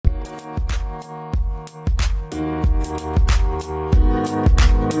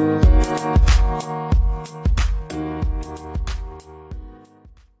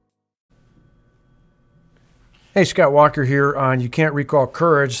Hey, Scott Walker here on You Can't Recall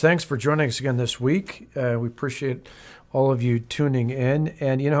Courage. Thanks for joining us again this week. We appreciate all of you tuning in.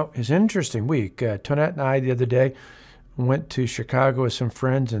 And, it's an interesting week. Tonette and I, the other day, went to Chicago with some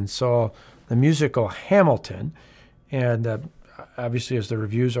friends and saw the musical Hamilton. And obviously, as the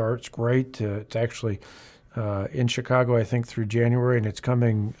reviews are, it's great. It's actually in Chicago, I think, through January, and it's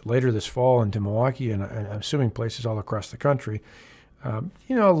coming later this fall into Milwaukee and I'm assuming places all across the country. A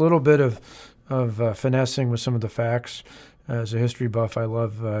little bit of finessing with some of the facts. As a history buff, I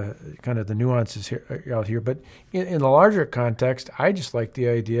love kind of the nuances out here. But in the larger context, I just like the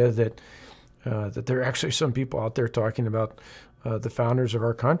idea that there are actually some people out there talking about the founders of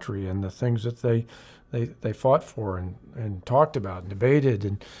our country and the things that they fought for and talked about and debated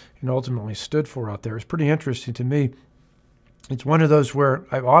and ultimately stood for out there. It's pretty interesting to me. It's one of those where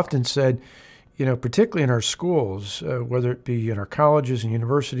I've often said, particularly in our schools, whether it be in our colleges and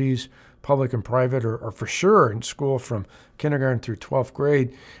universities, public and private, or for sure in school from kindergarten through 12th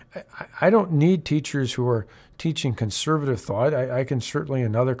grade, I don't need teachers who are teaching conservative thought. I can certainly,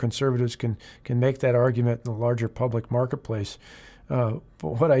 and other conservatives can make that argument in the larger public marketplace. But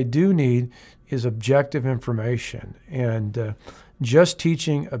what I do need is objective information. And just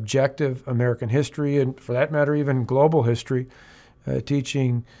teaching objective American history, and for that matter, even global history,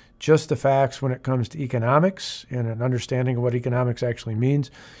 teaching just the facts when it comes to economics and an understanding of what economics actually means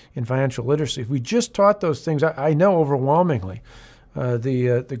in financial literacy. If we just taught those things, I know overwhelmingly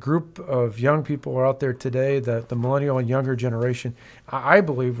the group of young people who are out there today, the millennial and younger generation, I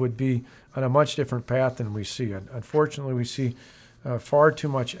believe would be on a much different path than we see. Unfortunately, we see far too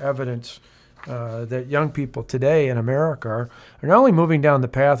much evidence that young people today in America are not only moving down the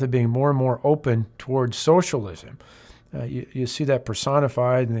path of being more and more open towards socialism. You see that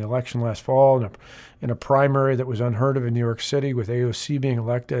personified in the election last fall in a primary that was unheard of in New York City with AOC being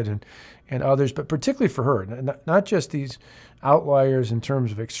elected and others, but particularly for her, not just these outliers in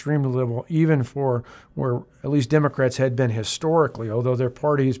terms of extremely liberal, even for where at least Democrats had been historically, although their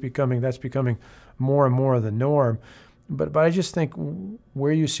party is becoming more and more the norm. But I just think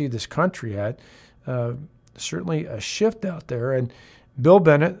where you see this country at, certainly a shift out there. And Bill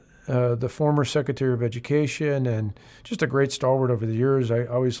Bennett, the former Secretary of Education and just a great stalwart over the years. I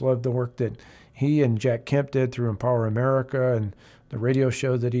always loved the work that he and Jack Kemp did through Empower America and the radio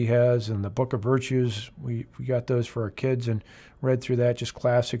show that he has and the Book of Virtues. We got those for our kids and read through that, just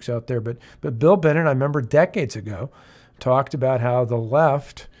classics out there. But Bill Bennett, I remember decades ago, talked about how the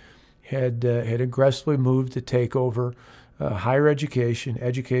left had aggressively moved to take over higher education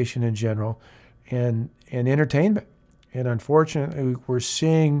in general, and entertainment. And unfortunately, we're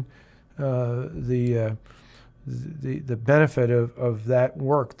seeing the benefit of that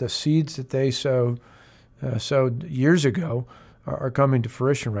work. The seeds that they sowed years ago are coming to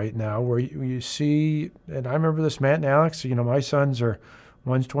fruition right now. Where you see, and I remember this, Matt and Alex. My sons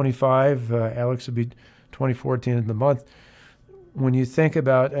one's 25, Alex will be 24 at the end of the month. When you think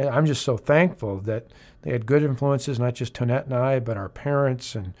about, and I'm just so thankful that they had good influences, not just Tonette and I, but our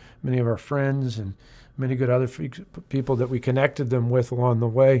parents and many of our friends and many good other people that we connected them with along the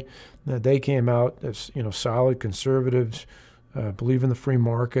way. That they came out as solid conservatives, believe in the free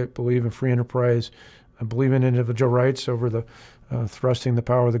market, believe in free enterprise, believe in individual rights over the thrusting the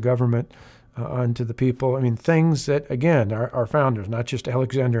power of the government onto the people. I mean, things that, again, our founders, not just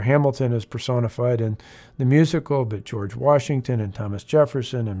Alexander Hamilton as personified in the musical, but George Washington and Thomas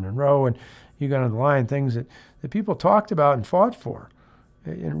Jefferson and Monroe, and you got on the line, things that people talked about and fought for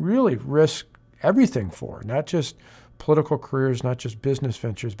and really risked everything for, not just political careers, not just business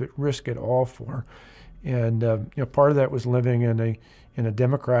ventures, but risk it all for. And part of that was living in a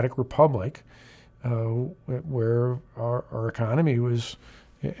democratic republic where our economy was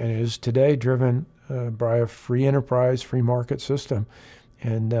and is today driven by a free enterprise, free market system.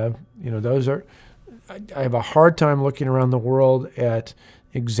 And those are. I have a hard time looking around the world at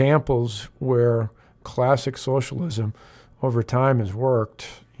examples where classic socialism over time has worked.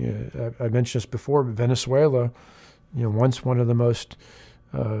 I mentioned this before, but Venezuela, once one of the most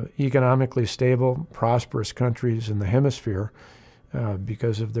economically stable, prosperous countries in the hemisphere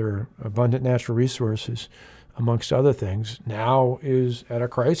because of their abundant natural resources, amongst other things, now is at a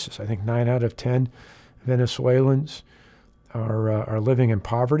crisis. I think 9 out of 10 Venezuelans are living in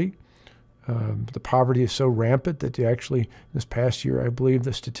poverty. The poverty is so rampant that this past year, I believe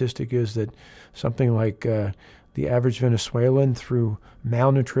the statistic is that something like the average Venezuelan through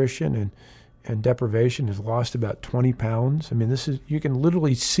malnutrition and deprivation has lost about 20 pounds. I mean, you can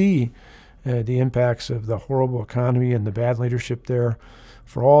literally see the impacts of the horrible economy and the bad leadership there.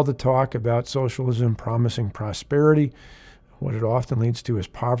 For all the talk about socialism promising prosperity, what it often leads to is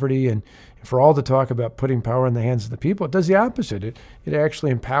poverty. And for all the talk about putting power in the hands of the people, it does the opposite. It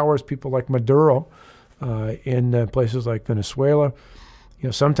actually empowers people like Maduro in places like Venezuela.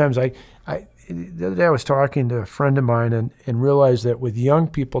 Sometimes the other day I was talking to a friend of mine and realized that with young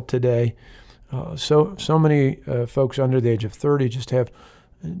people today, so many folks under the age of 30 just have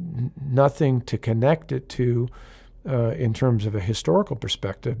nothing to connect it to in terms of a historical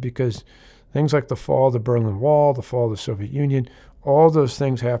perspective, because things like the fall of the Berlin Wall, the fall of the Soviet Union, all those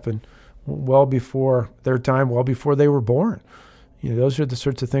things happened well before their time, well before they were born. Those are the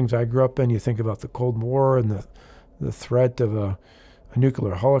sorts of things I grew up in. You think about the Cold War and the threat of a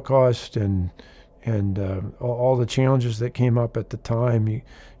nuclear holocaust and all the challenges that came up at the time.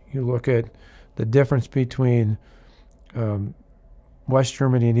 You look at the difference between West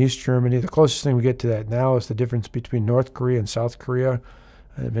Germany and East Germany. The closest thing we get to that now is the difference between North Korea and South Korea.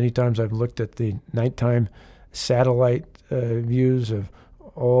 Many times I've looked at the nighttime satellite views of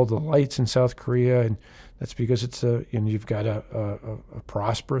all the lights in South Korea, and that's because it's you've got a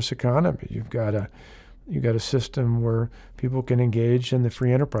prosperous economy. You've got a system where people can engage in the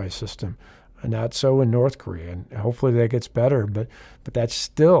free enterprise system, and not so in North Korea. And hopefully that gets better, but that's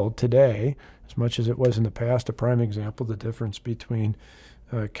still today, as much as it was in the past, a prime example, the difference between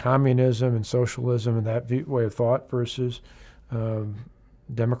communism and socialism and that way of thought versus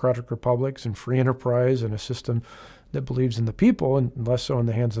democratic republics and free enterprise and a system that believes in the people and less so in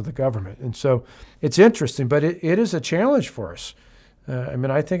the hands of the government. And so it's interesting, but it is a challenge for us.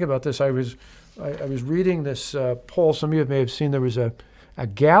 I think about this. I was reading this poll. Some of you may have seen there was a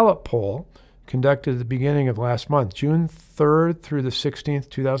Gallup poll conducted at the beginning of last month, June 3rd through the 16th,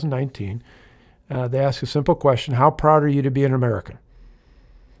 2019. They asked a simple question: how proud are you to be an American?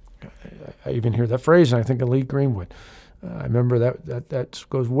 I even hear that phrase, and I think of Lee Greenwood. I remember that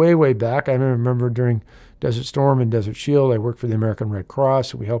goes way, way back. I remember during Desert Storm and Desert Shield, I worked for the American Red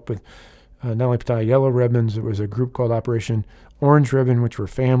Cross. We helped with not only Battalion Yellow Ribbons, there was a group called Operation Orange Ribbon, which were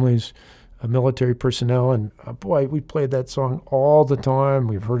families of military personnel. And boy, we played that song all the time.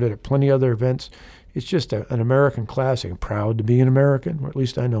 We've heard it at plenty of other events. It's just an American classic. I'm proud to be an American, or at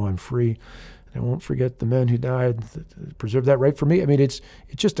least I know I'm free. And I won't forget the men who died. Preserve that right for me. It's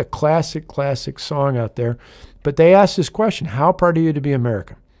just a classic song out there. But they asked this question: how proud are you to be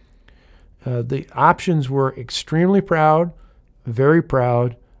American? The options were extremely proud, very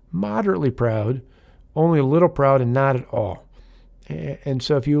proud, moderately proud, only a little proud, and not at all. And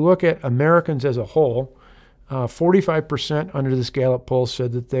so if you look at Americans as a whole, 45% under this Gallup poll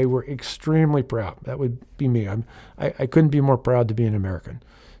said that they were extremely proud. That would be me. I couldn't be more proud to be an American.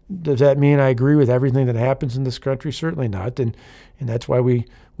 Does that mean I agree with everything that happens in this country? Certainly not. And that's why we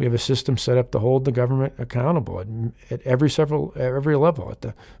have a system set up to hold the government accountable at every level, at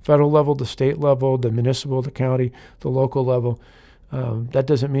the federal level, the state level, the municipal, the county, the local level. That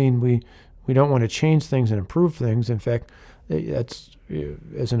doesn't mean we don't want to change things and improve things. In fact, that's,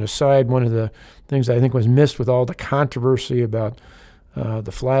 as an aside, one of the things I think was missed with all the controversy about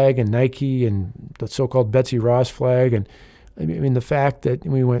the flag and Nike and the so-called Betsy Ross flag. And the fact that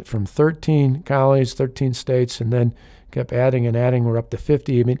we went from 13 colonies, 13 states, and then kept adding and adding, we're up to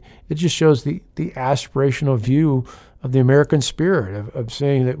 50. It just shows the aspirational view of the American spirit of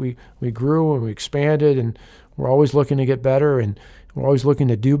saying that we grew and we expanded, and we're always looking to get better, and we're always looking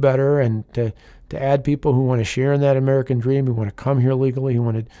to do better, and to add people who want to share in that American dream, who want to come here legally, who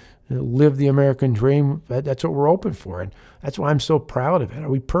want to live the American dream. That's what we're open for, and that's why I'm so proud of it. Are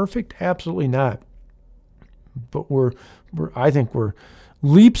we perfect? Absolutely not. But I think we're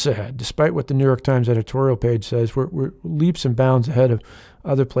leaps ahead, despite what the New York Times editorial page says. We're leaps and bounds ahead of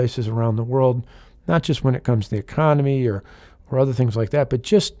other places around the world, not just when it comes to the economy or other things like that, but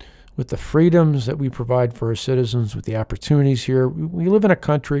just with the freedoms that we provide for our citizens, with the opportunities here. We live in a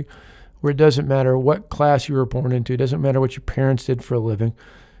country where it doesn't matter what class you were born into, it doesn't matter what your parents did for a living.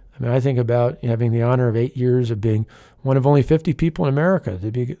 I think about having the honor of 8 years of being one of only 50 people in America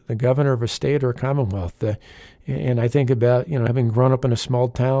to be the governor of a state or a commonwealth. And I think about, having grown up in a small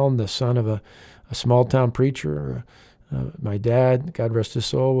town, the son of a small town preacher. My dad, God rest his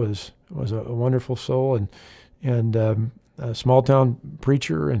soul, was a wonderful soul and a small town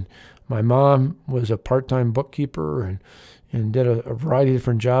preacher. And my mom was a part-time bookkeeper and did a variety of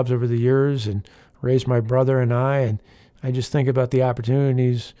different jobs over the years and raised my brother and I. And I just think about the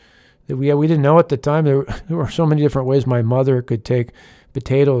opportunities that we didn't know at the time. There were so many different ways my mother could take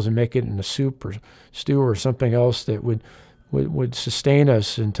potatoes and make it in a soup or stew or something else that would sustain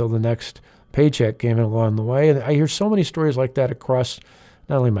us until the next paycheck came along the way. And I hear so many stories like that across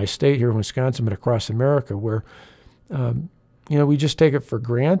not only my state here in Wisconsin, but across America, where we just take it for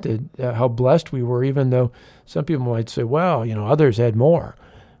granted how blessed we were, even though some people might say, well, others had more.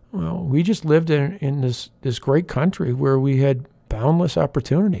 Well, we just lived in this great country where we had boundless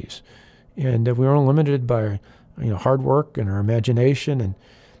opportunities, and we were limited by hard work and our imagination.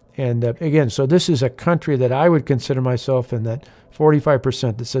 And again, so this is a country that I would consider myself in that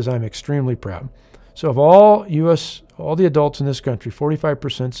 45% that says I'm extremely proud. So of all the adults in this country,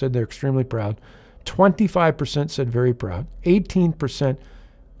 45% said they're extremely proud. 25% said very proud. 18%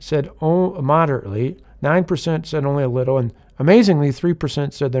 said moderately. 9% said only a little. And amazingly,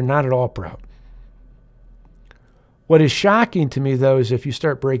 3% said they're not at all proud. What is shocking to me, though, is if you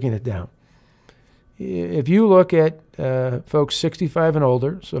start breaking it down. If you look at folks 65 and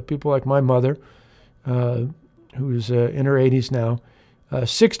older, so people like my mother, who's in her 80s now,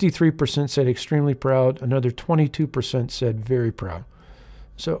 63% said extremely proud. Another 22% said very proud.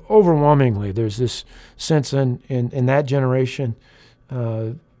 So overwhelmingly, there's this sense in that generation,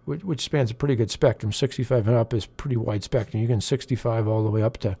 which spans a pretty good spectrum. 65 and up is pretty wide spectrum. You can 65 all the way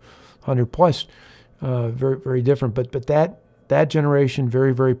up to 100 plus. Very, very different. But that generation,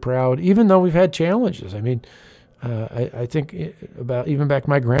 very, very proud, even though we've had challenges. I mean, I think about even back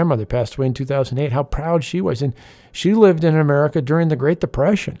my grandmother passed away in 2008, how proud she was. And she lived in America during the Great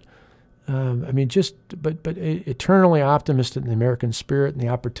Depression. But eternally optimistic in the American spirit and the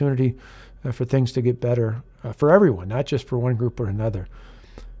opportunity for things to get better for everyone, not just for one group or another.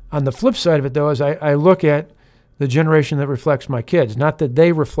 On the flip side of it, though, is I look at the generation that reflects my kids, not that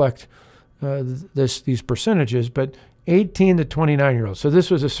they reflect these percentages, but 18 to 29-year-olds. So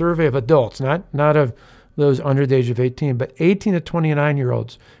this was a survey of adults, not of those under the age of 18, but 18 to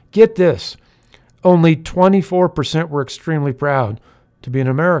 29-year-olds. Get this, only 24% were extremely proud to be an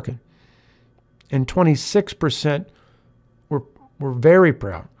American, and 26% were very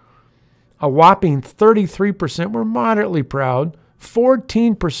proud. A whopping 33% were moderately proud,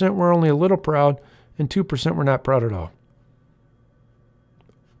 14% were only a little proud, and 2% were not proud at all.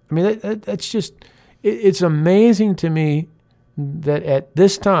 I mean, that's just, it's amazing to me that at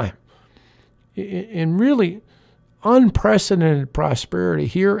this time, in really unprecedented prosperity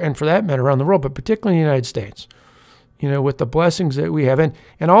here, and for that matter around the world, but particularly in the United States, with the blessings that we have. And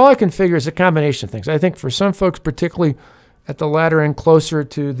all I can figure is a combination of things. I think for some folks, particularly at the latter end, closer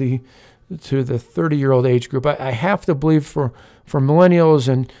to the 30-year-old age group, I have to believe for millennials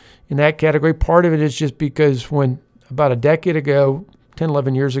and in that category, part of it is just because when about a decade ago, 10,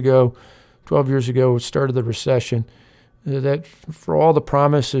 11 years ago, 12 years ago, started the recession, that for all the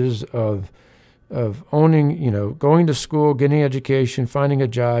promises of owning, going to school, getting education, finding a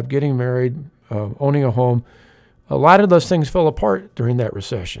job, getting married, owning a home, a lot of those things fell apart during that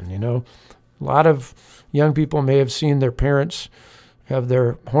recession. A lot of young people may have seen their parents have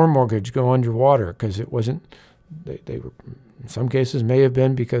their home mortgage go underwater because it wasn't, they were, in some cases may have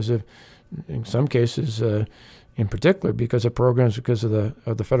been because of, in some cases in particular because of programs, because of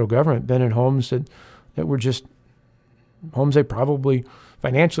the federal government, been in homes that were just homes they probably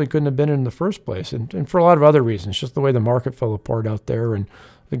financially couldn't have been in the first place. And for a lot of other reasons, just the way the market fell apart out there and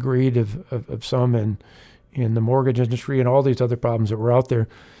the greed of some and in the mortgage industry and all these other problems that were out there.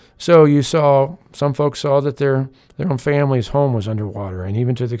 So some folks saw that their own family's home was underwater, and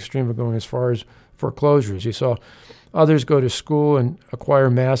even to the extreme of going as far as foreclosures. You saw others go to school and acquire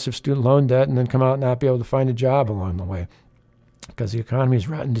massive student loan debt and then come out and not be able to find a job along the way because the economy is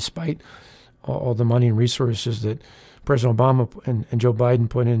rotten despite all the money and resources that President Obama and Joe Biden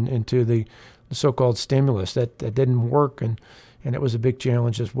put into the so-called stimulus. That didn't work, and it was a big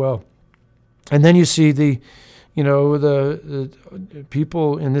challenge as well. And then you see the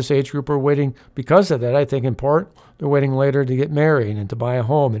people in this age group are waiting because of that. I think in part they're waiting later to get married and to buy a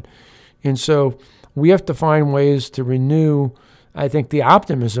home. And so we have to find ways to renew, I think, the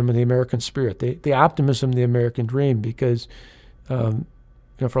optimism of the American spirit, the optimism of the American dream, because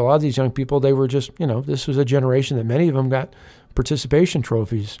for a lot of these young people, they were just, this was a generation that many of them got participation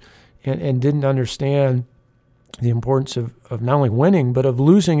trophies and didn't understand the importance of not only winning, but of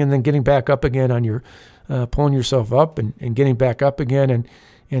losing and then getting back up again on your, pulling yourself up and getting back up again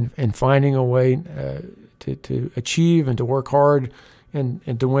and finding a way to achieve and to work hard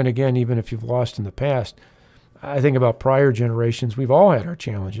and to win again, even if you've lost in the past. I think about prior generations. We've all had our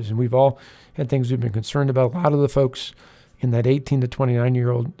challenges, and we've all had things we've been concerned about. A lot of the folks in that 18 to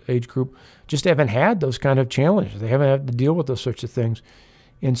 29-year-old age group just haven't had those kind of challenges. They haven't had to deal with those sorts of things.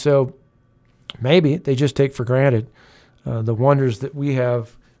 And so maybe they just take for granted the wonders that we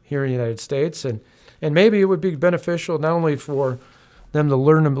have here in the United States. And maybe it would be beneficial not only for them to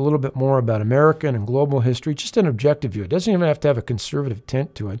learn a little bit more about American and global history, just an objective view. It doesn't even have to have a conservative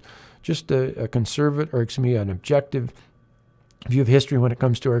tint to it, just an objective view of history when it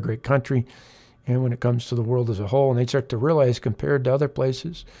comes to our great country and when it comes to the world as a whole. And they start to realize, compared to other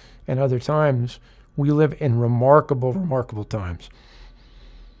places and other times, we live in remarkable, remarkable times.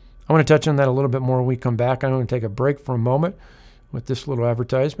 I want to touch on that a little bit more when we come back. I'm going to take a break for a moment with this little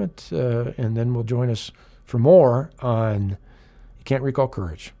advertisement, and then we'll join us for more on You Can't Recall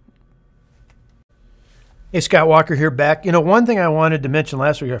Courage. Hey, Scott Walker here back. One thing I wanted to mention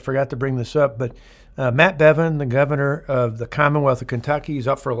last week, I forgot to bring this up, but Matt Bevin, the governor of the Commonwealth of Kentucky, is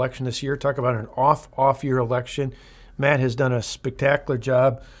up for election this year. Talk about an off-year election. Matt has done a spectacular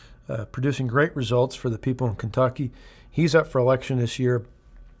job producing great results for the people in Kentucky. He's up for election this year.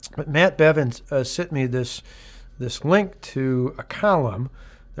 But Matt Bevin sent me this link to a column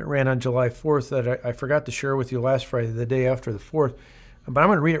that ran on July 4th that I forgot to share with you last Friday, the day after the 4th. But I'm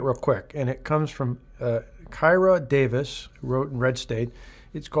going to read it real quick. And it comes from Kyra Davis, who wrote in Red State.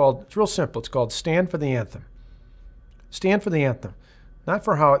 It's real simple. It's called Stand for the Anthem. Stand for the anthem. Not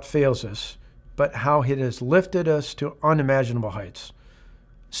for how it fails us, but how it has lifted us to unimaginable heights.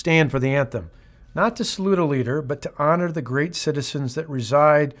 Stand for the anthem. Not to salute a leader, but to honor the great citizens that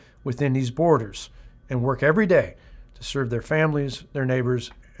reside within these borders and work every day to serve their families, their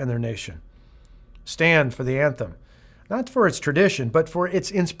neighbors, and their nation. Stand for the anthem. Not for its tradition, but for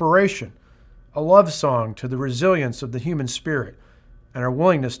its inspiration. A love song to the resilience of the human spirit and our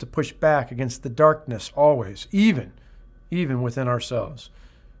willingness to push back against the darkness always, even within ourselves.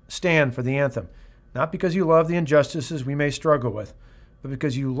 Stand for the anthem. Not because you love the injustices we may struggle with, but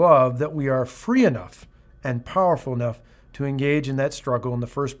because you love that we are free enough and powerful enough to engage in that struggle in the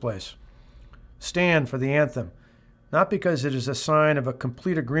first place. Stand for the anthem, not because it is a sign of a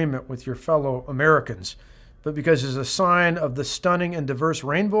complete agreement with your fellow Americans, but because it is a sign of the stunning and diverse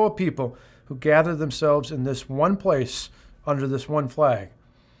rainbow of people who gather themselves in this one place under this one flag.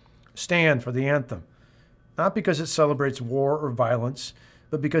 Stand for the anthem, not because it celebrates war or violence,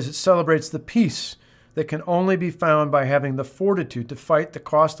 but because it celebrates the peace that can only be found by having the fortitude to fight the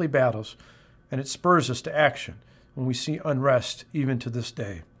costly battles, and it spurs us to action when we see unrest even to this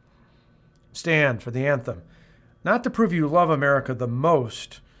day. Stand for the anthem, not to prove you love America the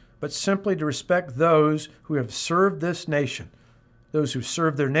most, but simply to respect those who have served this nation, those who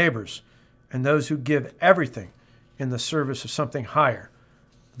serve their neighbors, and those who give everything in the service of something higher,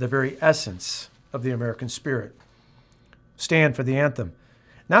 the very essence of the American spirit. Stand for the anthem,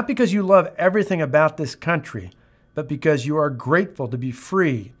 not because you love everything about this country, but because you are grateful to be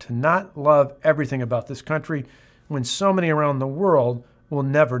free to not love everything about this country when so many around the world will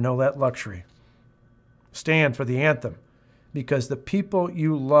never know that luxury. Stand for the anthem, because the people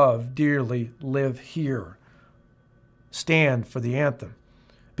you love dearly live here. Stand for the anthem,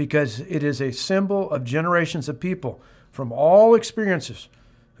 because it is a symbol of generations of people from all experiences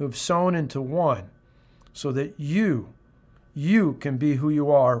who have sown into one so that you can be who you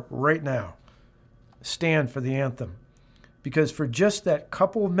are right now. Stand for the anthem, because for just that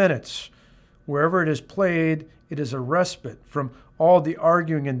couple of minutes, wherever it is played, it is a respite from all the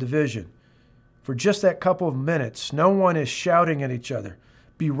arguing and division. For just that couple of minutes, no one is shouting at each other,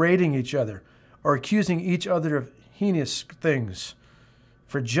 berating each other, or accusing each other of heinous things.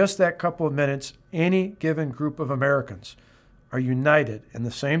 For just that couple of minutes, any given group of Americans are united in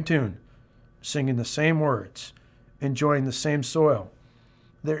the same tune, singing the same words, enjoying the same soil.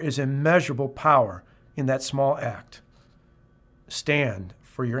 There is immeasurable power in that small act. Stand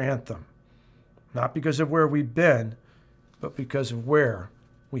for your anthem, not because of where we've been, but because of where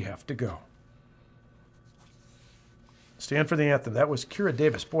we have to go. Stand for the anthem. That was Kyra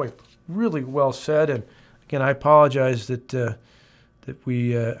Davis. Boy, really well said. And again, I apologize that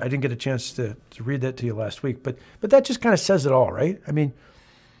I didn't get a chance to read that to you last week. But that just kind of says it all, right? I mean,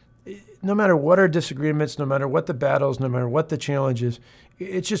 no matter what our disagreements, no matter what the battles, no matter what the challenges,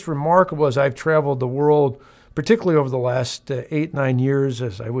 it's just remarkable as I've traveled the world, particularly over the last 8-9 years,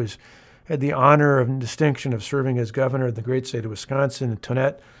 as I had the honor and distinction of serving as governor of the great state of Wisconsin, and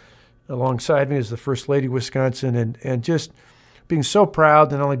Tonette alongside me as the First Lady of Wisconsin, and just being so proud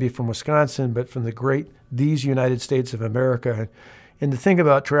to not only be from Wisconsin, but from these United States of America. And to think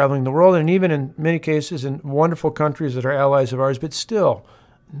about traveling the world, and even in many cases in wonderful countries that are allies of ours, but still,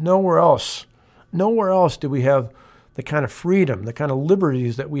 nowhere else do we have the kind of freedom, the kind of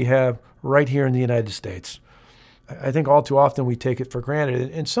liberties that we have right here in the United States. I think all too often we take it for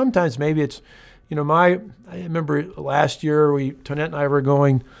granted. And sometimes maybe it's, I remember last year Tonette and I were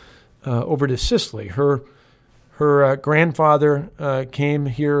going over to Sicily. Her grandfather came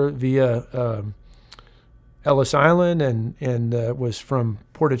here via Ellis Island and was from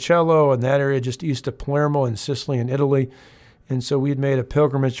Porticello and that area just east of Palermo in Sicily and Italy. And so we'd made a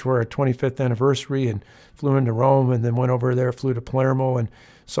pilgrimage for our 25th anniversary and flew into Rome and then went over there, flew to Palermo, and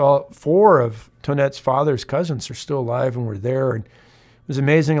saw 4 of Tonette's father's cousins are still alive and were there. And it was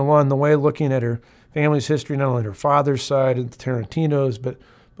amazing along the way looking at her family's history, not only her father's side and the Tarantinos, but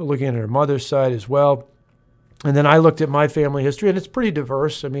looking at her mother's side as well. And then I looked at my family history, and it's pretty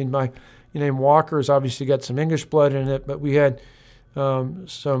diverse. I mean, my name Walker's obviously got some English blood in it, but we had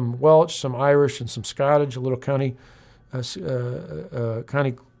some Welsh, some Irish, and some Scottish, a little county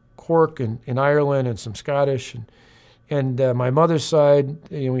Cork in Ireland, and some Scottish. And my mother's side,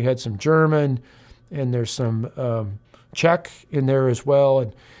 we had some German, and there's some Czech in there as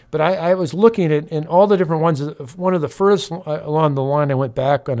well. But I was looking at in all the different ones. One of the first along the line, I went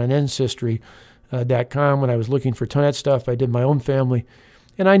back on an Ancestry.com when I was looking for Tonette stuff. I did my own family,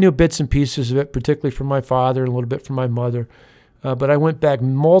 and I knew bits and pieces of it, particularly from my father and a little bit from my mother. But I went back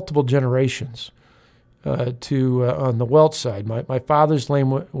multiple generations to on the Welsh side. My father's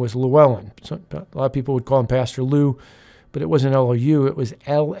name was Llewellyn. So a lot of people would call him Pastor Lou, but it wasn't L-O-U. It was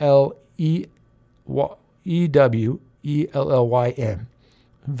L-L-E-W-E-L-L-Y-N.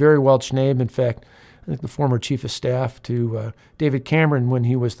 Very Welsh name. In fact, I think the former chief of staff to David Cameron, when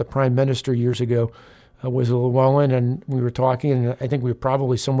he was the prime minister years ago, was a Llewellyn, and we were talking, and I think we were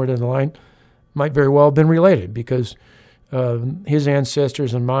probably somewhere down the line, might very well have been related, because his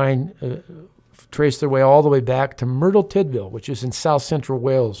ancestors and mine traced their way all the way back to Myrtle Tydfil, which is in south central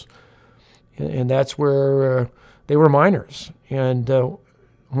Wales, and that's where they were miners. And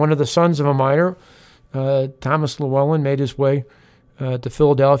one of the sons of a miner, Thomas Llewellyn, made his way to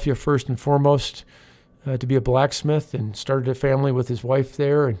Philadelphia first and foremost to be a blacksmith, and started a family with his wife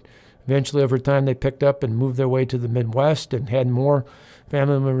there. And eventually, over time, they picked up and moved their way to the Midwest and had more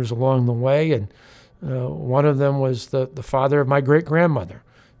family members along the way. And one of them was the father of my great-grandmother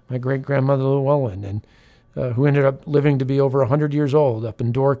Llewellyn, and who ended up living to be over 100 years old up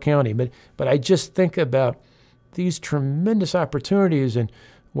in Door County. But I just think about these tremendous opportunities, and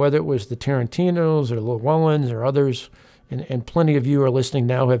whether it was the Tarantinos or Llewellyns or others, and plenty of you are listening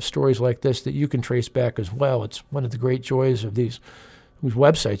now have stories like this that you can trace back as well. It's one of the great joys of these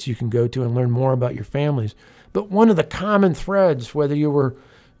websites you can go to and learn more about your families. But one of the common threads, whether you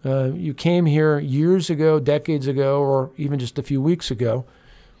came here years ago, decades ago, or even just a few weeks ago,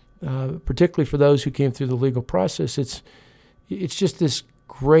 particularly for those who came through the legal process, it's just this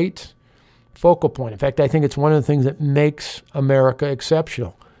great focal point. In fact, I think it's one of the things that makes America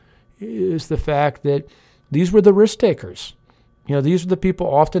exceptional, is the fact that these were the risk takers. These were the people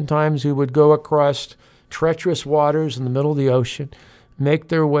oftentimes who would go across treacherous waters in the middle of the ocean, make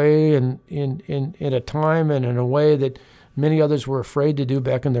their way in a time and in a way that many others were afraid to do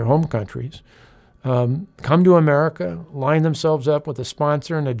back in their home countries. Come to America, line themselves up with a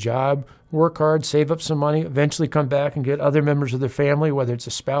sponsor and a job, work hard, save up some money, eventually come back and get other members of their family, whether it's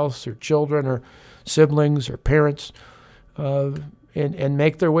a spouse or children or siblings or parents, and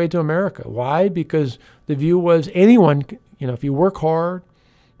make their way to America. Why? Because the view was anyone, if you work hard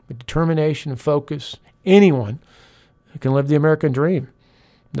with determination and focus, anyone can live the American dream.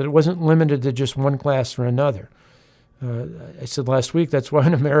 That it wasn't limited to just one class or another. I said last week, that's why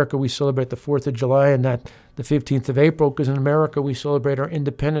in America we celebrate the 4th of July and not the 15th of April, because in America we celebrate our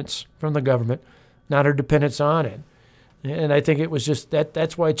independence from the government, not our dependence on it. And I think it was just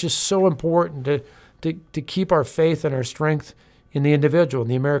that's why it's just so important to keep our faith and our strength in the individual, in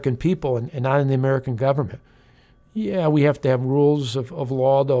the American people, and not in the American government. Yeah, we have to have rules of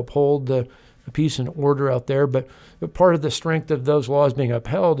law to uphold the peace and order out there, but part of the strength of those laws being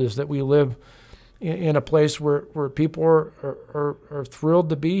upheld is that we live in a place where people are thrilled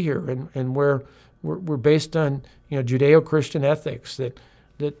to be here, and where we're based on Judeo-Christian ethics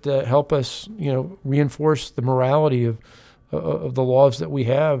that help us reinforce the morality of the laws that we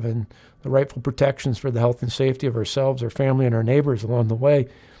have, and the rightful protections for the health and safety of ourselves, our family, and our neighbors along the way.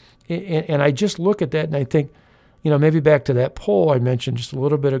 And I just look at that and I think, maybe back to that poll I mentioned just a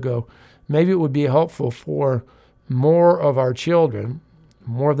little bit ago, maybe it would be helpful for more of our children,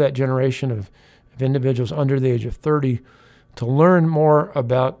 more of that generation of individuals under the age of 30, to learn more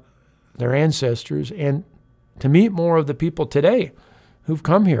about their ancestors and to meet more of the people today who've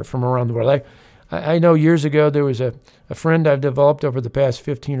come here from around the world. I know years ago there was a friend I've developed over the past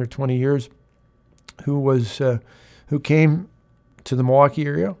 15 or 20 years who came to the Milwaukee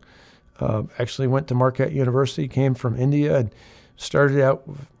area, actually went to Marquette University, came from India, and started out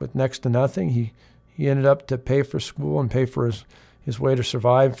with next to nothing. He ended up to pay for school and pay for his way to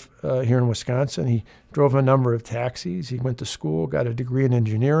survive here in Wisconsin. He drove a number of taxis. He went to school, got a degree in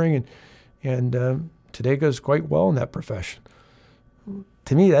engineering, and today goes quite well in that profession.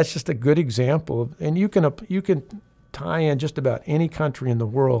 To me, that's just a good example. And you can tie in just about any country in the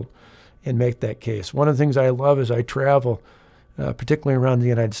world and make that case. One of the things I love as I travel, particularly around the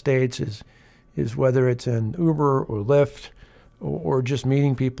United States, is whether it's in Uber or Lyft or just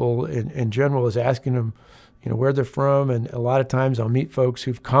meeting people in general, is asking them, where they're from. And a lot of times I'll meet folks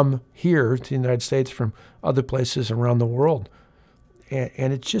who've come here to the United States from other places around the world.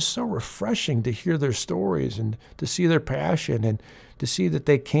 And it's just so refreshing to hear their stories and to see their passion and to see that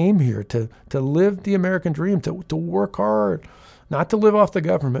they came here to live the American dream, to work hard, not to live off the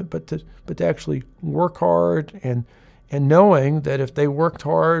government, but to actually work hard and knowing that if they worked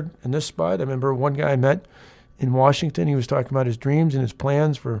hard in this spot. I remember one guy I met in Washington. He was talking about his dreams and his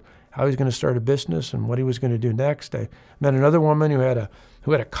plans for how he's going to start a business and what he was going to do next. I met another woman who had a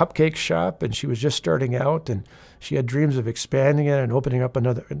cupcake shop, and she was just starting out, and she had dreams of expanding it and opening up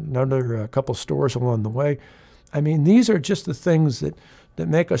another couple stores along the way. I mean, these are just the things that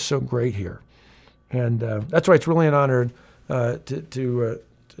make us so great here, and that's why it's really an honor to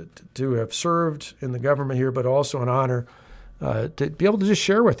have served in the government here, but also an honor to be able to just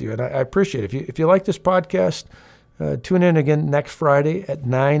share with you. And I appreciate it. If you like this podcast, tune in again next Friday at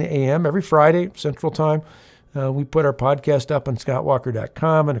 9 a.m. Every Friday, Central Time. We put our podcast up on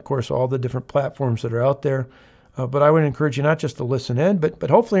scottwalker.com and, of course, all the different platforms that are out there. But I would encourage you not just to listen in, but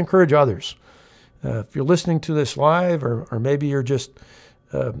hopefully encourage others. If you're listening to this live, or maybe you're just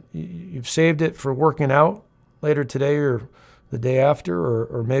you've saved it for working out later today or the day after,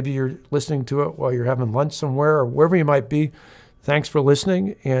 or maybe you're listening to it while you're having lunch somewhere or wherever you might be, thanks for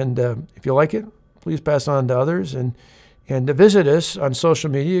listening. And if you like it, please pass on to others. And to visit us on social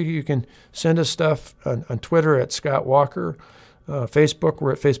media, you can send us stuff on Twitter at Scott Walker. Facebook,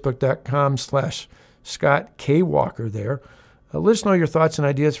 we're at facebook.com/Scott K. Walker there. Let us know your thoughts and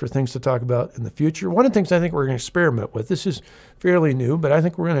ideas for things to talk about in the future. One of the things I think we're going to experiment with, this is fairly new, but I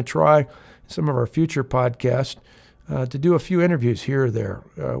think we're going to try some of our future podcasts to do a few interviews here or there,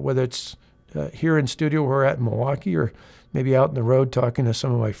 whether it's here in studio where we're at in Milwaukee, or maybe out on the road talking to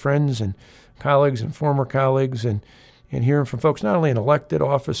some of my friends and colleagues and former colleagues, and hearing from folks not only in elected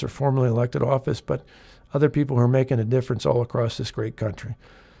office or formerly elected office, but other people who are making a difference all across this great country.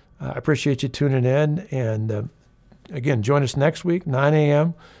 I appreciate you tuning in. And again, join us next week, 9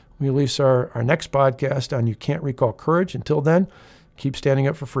 a.m. We release our next podcast on You Can't Recall Courage. Until then, keep standing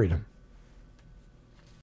up for freedom.